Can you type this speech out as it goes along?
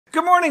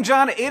Good morning,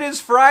 John. It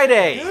is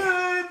Friday.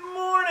 Good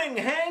morning,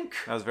 Hank.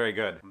 That was very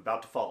good. I'm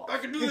about to fall off. I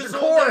can do this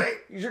all day.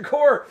 Use your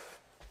core.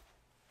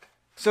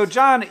 So,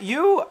 John,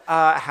 you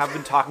have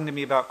been talking to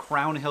me about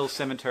Crown Hill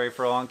Cemetery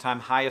for a long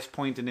time, highest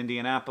point in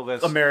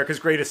Indianapolis. America's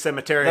greatest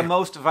cemetery. The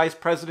most vice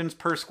presidents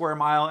per square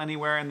mile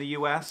anywhere in the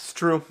U.S. It's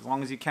true. As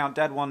long as you count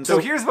dead ones. So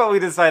here's what we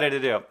decided to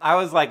do. I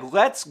was like,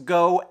 let's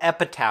go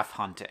epitaph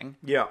hunting.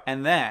 Yeah.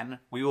 And then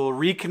we will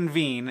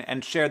reconvene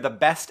and share the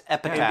best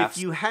epitaphs. And if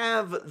you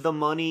have the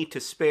money to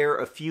spare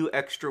a few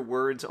extra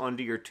words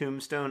onto your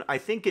tombstone, I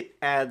think it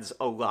adds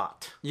a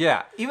lot.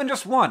 Yeah, even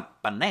just one.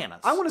 Bananas.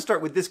 I want to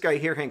start with this guy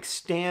here, Hank,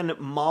 Stan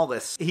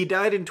Mollis. He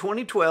died in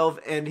 2012,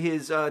 and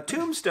his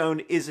tombstone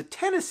is a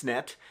tennis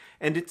net,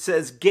 and it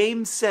says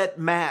game, set,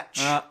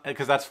 match.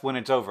 Because that's when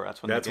it's over.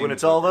 That's when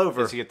it's all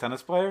over. Is he a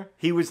tennis player?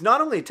 He was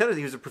not only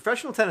he was a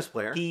professional tennis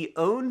player. He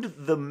owned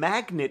the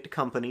magnet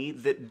company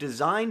that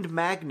designed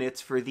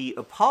magnets for the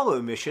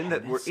Apollo mission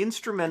that were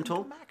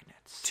instrumental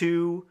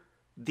to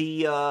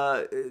the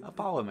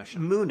Apollo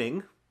mission.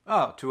 mooning.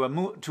 Oh, to a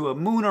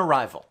moon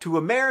arrival. To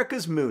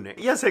America's mooning.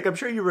 Yes, Hank, I'm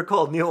sure you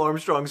recall Neil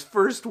Armstrong's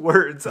first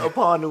words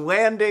upon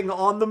landing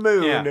on the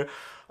moon. Yeah.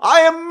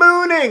 I am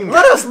mooning!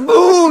 Let us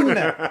moon!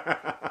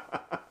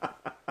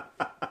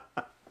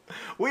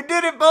 We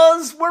did it,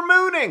 Buzz! We're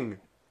mooning!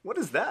 What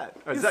is that?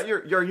 Is that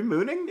are you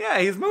mooning? Yeah,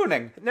 he's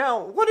mooning.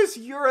 Now, what is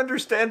your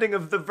understanding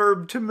of the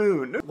verb to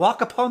moon?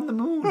 Walk upon the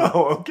moon.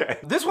 Oh, okay.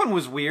 This one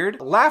was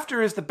weird.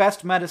 Laughter is the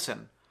best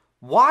medicine.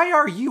 Why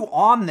are you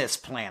on this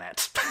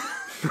planet?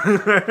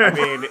 I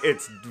mean,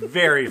 it's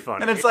very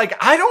funny. And it's like,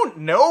 I don't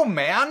know,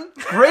 man.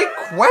 Great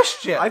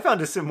question. I found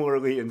a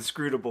similarly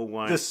inscrutable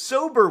one. The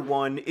sober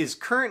one is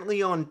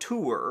currently on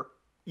tour.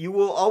 You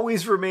will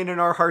always remain in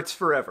our hearts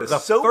forever. The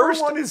sober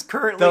one is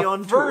currently on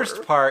tour. The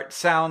first part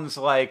sounds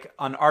like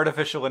an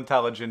artificial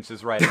intelligence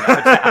is writing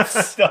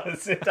epitaphs.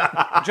 Does it?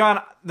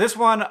 John, this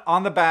one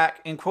on the back,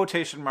 in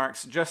quotation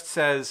marks, just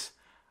says,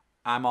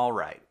 I'm all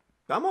right.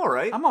 I'm all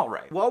right. I'm all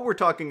right. While we're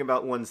talking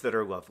about ones that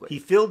are lovely. He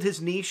filled his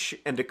niche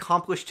and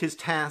accomplished his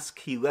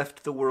task. He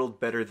left the world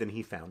better than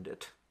he found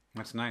it.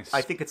 That's nice.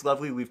 I think it's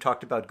lovely we've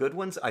talked about good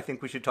ones. I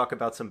think we should talk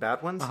about some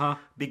bad ones.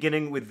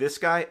 Beginning with this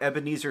guy,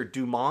 Ebenezer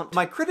Dumont.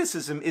 My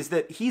criticism is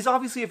that he's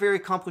obviously a very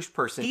accomplished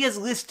person. He has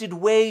listed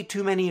way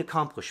too many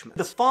accomplishments.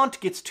 The font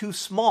gets too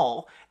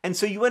small, and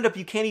so you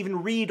can't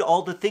even read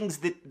all the things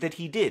that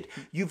he did.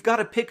 You've got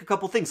to pick a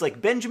couple things.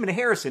 Like Benjamin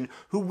Harrison,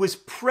 who was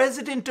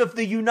President of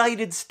the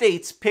United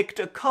States, picked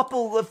a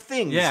couple of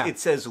things. Yeah. It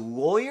says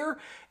lawyer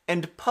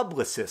and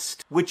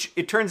publicist, which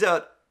it turns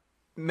out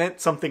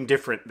meant something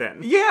different then.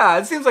 Yeah,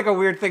 it seems like a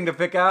weird thing to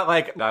pick out.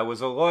 Like, I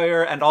was a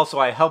lawyer, and also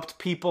I helped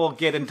people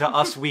get into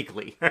Us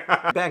Weekly.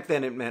 Back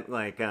then it meant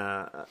like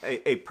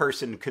a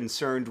person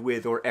concerned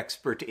with or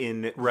expert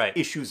in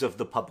issues of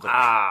the public.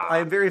 I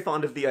am very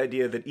fond of the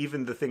idea that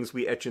even the things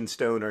we etch in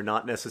stone are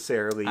not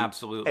necessarily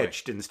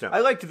etched in stone. I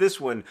liked this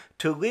one.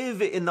 To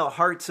live in the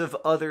hearts of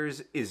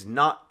others is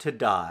not to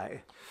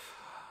die.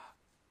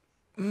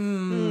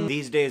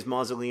 These days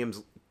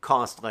mausoleums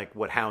cost like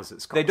what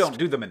houses cost. They don't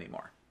do them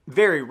anymore.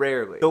 Very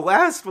rarely. The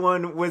last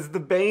one was the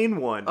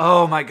Bain one.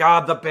 Oh my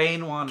god, the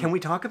Bain one. Can we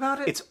talk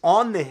about it? It's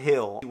on the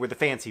hill where the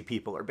fancy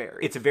people are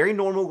buried. It's a very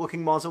normal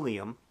looking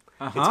mausoleum.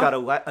 It's got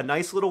a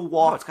nice little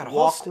walkway up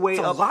to it.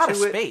 A lot of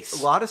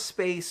space. A lot of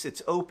space.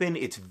 It's open.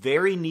 It's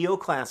very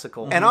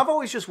neoclassical. And I've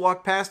always just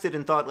walked past it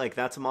and thought, like,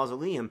 that's a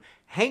mausoleum.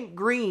 Hank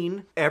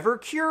Green, ever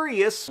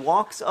curious,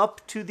 walks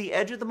up to the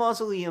edge of the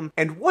mausoleum,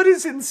 and what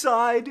is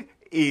inside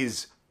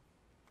is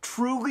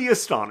truly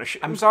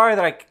astonishing. I'm sorry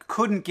that I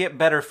couldn't get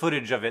better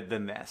footage of it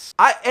than this.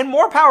 And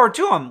more power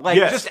to him. Like,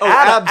 yes. just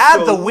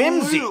add the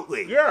whimsy.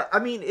 Yeah, I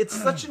mean, it's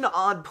such an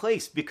odd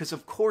place because,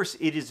 of course,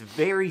 it is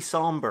very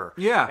somber.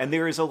 Yeah. And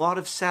there is a lot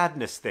of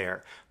sadness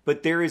there.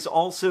 But there is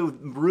also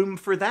room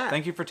for that.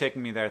 Thank you for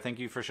taking me there. Thank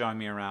you for showing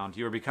me around.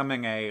 You are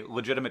becoming a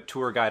legitimate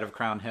tour guide of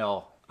Crown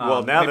Hill.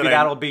 Well, now maybe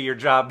that'll be your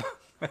job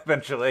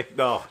eventually.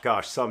 Oh,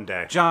 gosh,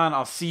 someday. John,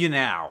 I'll see you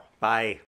now. Bye.